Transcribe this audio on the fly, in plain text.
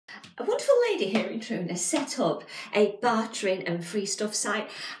A wonderful lady here in Troon has set up a bartering and free stuff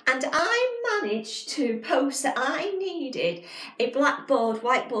site, and I managed to post that I needed a blackboard,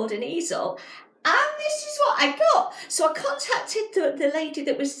 whiteboard and easel, and this is what I got. So I contacted the lady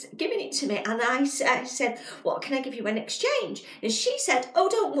that was giving it to me, and I said, what can I give you in exchange? And she said, oh,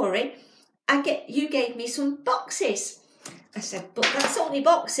 don't worry, you gave me some boxes. I said, but that's only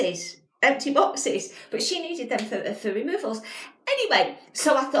boxes, empty boxes, but she needed them for removals. Anyway,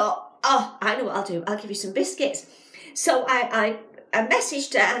 so I thought, oh, I know what I'll do. I'll give you some biscuits. So I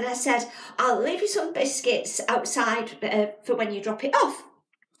messaged her and I said, I'll leave you some biscuits outside for when you drop it off.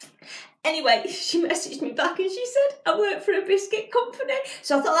 Anyway, she messaged me back and she said, I work for a biscuit company.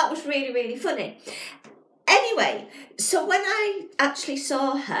 So I thought that was really, really funny. Anyway, so when I actually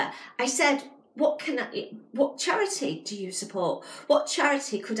saw her, I said, what charity do you support? What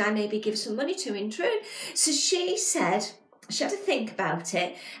charity could I maybe give some money to in Troon? So she said, she had to think about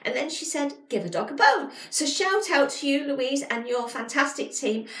it, and then she said, give a dog a bone. So shout out to you, Louise, and your fantastic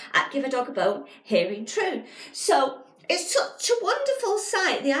team at Give a Dog a Bone here in Troon. So it's such a wonderful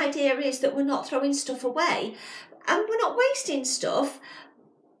site. The idea is that we're not throwing stuff away and we're not wasting stuff,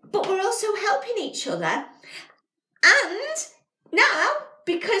 but we're also helping each other. And now,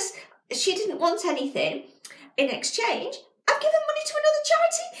 because she didn't want anything in exchange, I've given money to another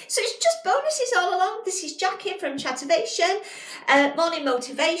charity. So it's just bonuses all along. This is Jackie from Chattervation, morning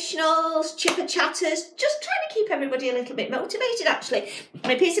motivationals, chipper chatters, just trying to keep everybody a little bit motivated actually.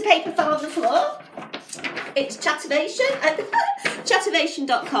 My piece of paper fell on the floor. It's Chattervation at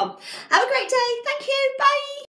chattervation.com. Have a great day. Thank you. Bye.